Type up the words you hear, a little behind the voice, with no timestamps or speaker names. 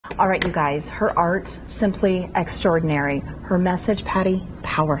All right, you guys, her art, simply extraordinary. Her message, Patty,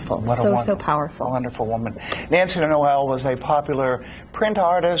 powerful. So powerful. Wonderful woman. Nancy Noel was a popular print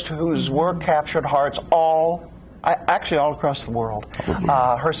artist whose work captured hearts actually all across the world.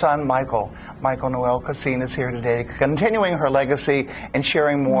 Her son, Michael Noel Cassine, is here today, continuing her legacy and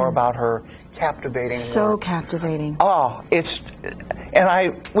sharing more about her captivating work. Captivating. Oh,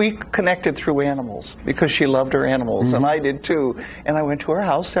 we connected through animals because she loved her animals, and I did too. And I went to her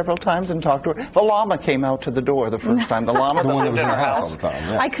house several times and talked to her. The llama came out to the door the first time. The llama that lived in her house all the time.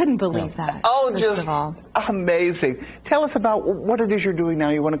 Yeah. I couldn't believe that. Oh, just amazing. Tell us about what it is you're doing now.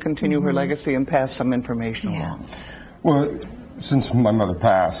 You want to continue her legacy and pass some information along. Well, since my mother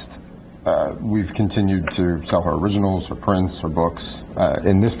passed, we've continued to sell her originals, her prints, her books.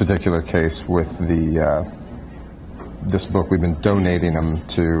 In this particular case, with this book, we've been donating them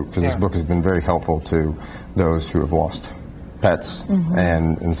to, because this book has been very helpful to those who have lost pets,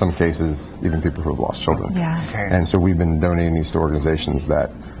 and in some cases, even people who have lost children. And so we've been donating these to organizations that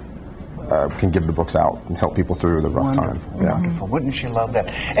can give the books out and help people through the rough time. Wonderful. Wouldn't she love that?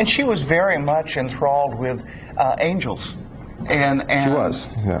 And she was very much enthralled with angels. And she was,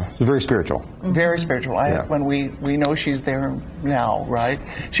 She's very spiritual. Very spiritual. When we know she's there now, right?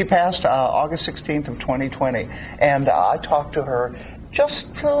 She passed August 16th of 2020, and I talked to her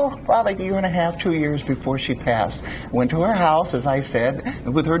just about a year and a half, 2 years before she passed. Went to her house, as I said,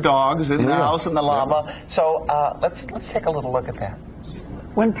 with her dogs in the house and the llama. So let's take a little look at that.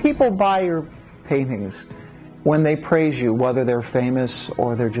 When people buy your paintings, when they praise you, whether they're famous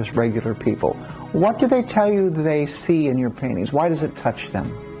or they're just regular people, what do they tell you they see in your paintings? Why does it touch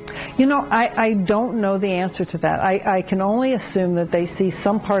them? You know, I don't know the answer to that. I can only assume that they see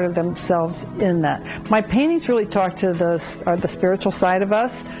some part of themselves in that. My paintings really talk to the spiritual side of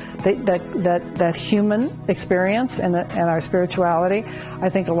us, that human experience and our spirituality. I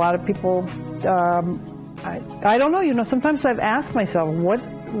think a lot of people, I don't know, you know, sometimes I've asked myself,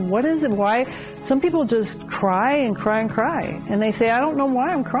 what is it? Why? Some people just cry and cry and cry. And they say, I don't know why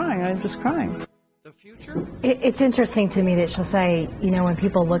I'm crying. I'm just crying. The future? It's interesting to me that she'll say, you know, when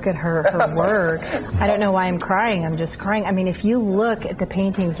people look at her work, I don't know why I'm crying. I'm just crying. I mean, if you look at the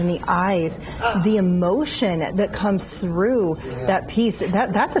paintings and the eyes, the emotion that comes through that piece,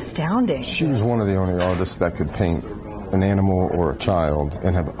 that's astounding. She was one of the only artists that could paint an animal or a child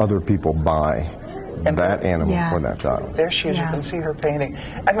and have other people buy that animal or that child. There she is. You can see her painting.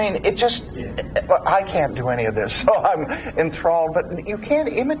 I mean, I can't do any of this, so I'm enthralled, but you can't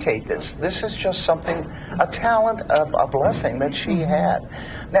imitate this. This is just something, a talent, a blessing that she had.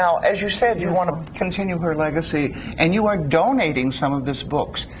 Now, as you said, you want to continue her legacy, and you are donating some of these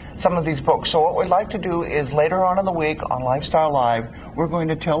books. So what we'd like to do is later on in the week on Lifestyle Live, we're going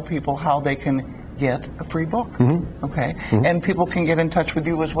to tell people how they can get a free book, okay? And people can get in touch with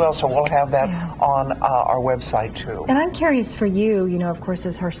you as well, so we'll have that on our website too. And I'm curious for you, you know, of course,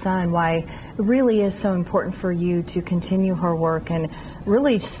 as her son, why it really is so important for you to continue her work and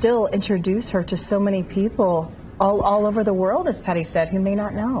really still introduce her to so many people all over the world, as Patty said, who may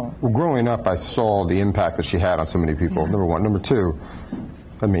not know. Well, growing up, I saw the impact that she had on so many people, number one. Number two,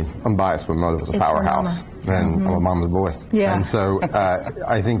 I mean, I'm biased, but mother was a powerhouse, and I'm a mama's boy. And so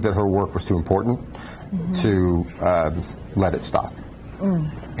I think that her work was too important to let it stop.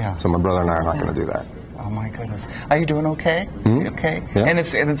 So my brother and I are not going to do that. Oh my goodness. Are you doing okay? Okay. And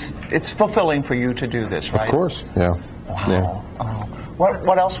it's fulfilling for you to do this, right? Of course. Wow. Wow.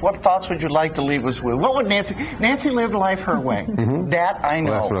 What else? What thoughts would you like to leave us with? What would Nancy lived life her way? That I know.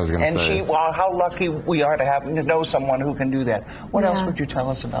 Well, that's what I was going to say. And how lucky we are to know someone who can do that. What else would you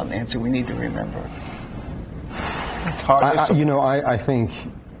tell us about Nancy? We need to remember. It's hard. I think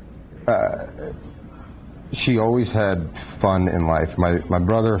she always had fun in life. My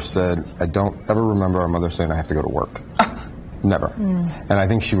brother said, I don't ever remember our mother saying I have to go to work. Never. And I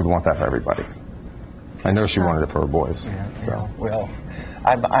think she would want that for everybody. I know she wanted it for her boys. Well,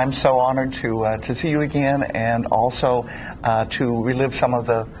 I'm so honored to see you again, and also to relive some of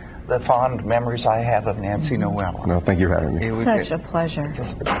the fond memories I have of Nancy Noel. No, thank you for having me. Such a pleasure.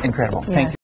 Just incredible. Thank you.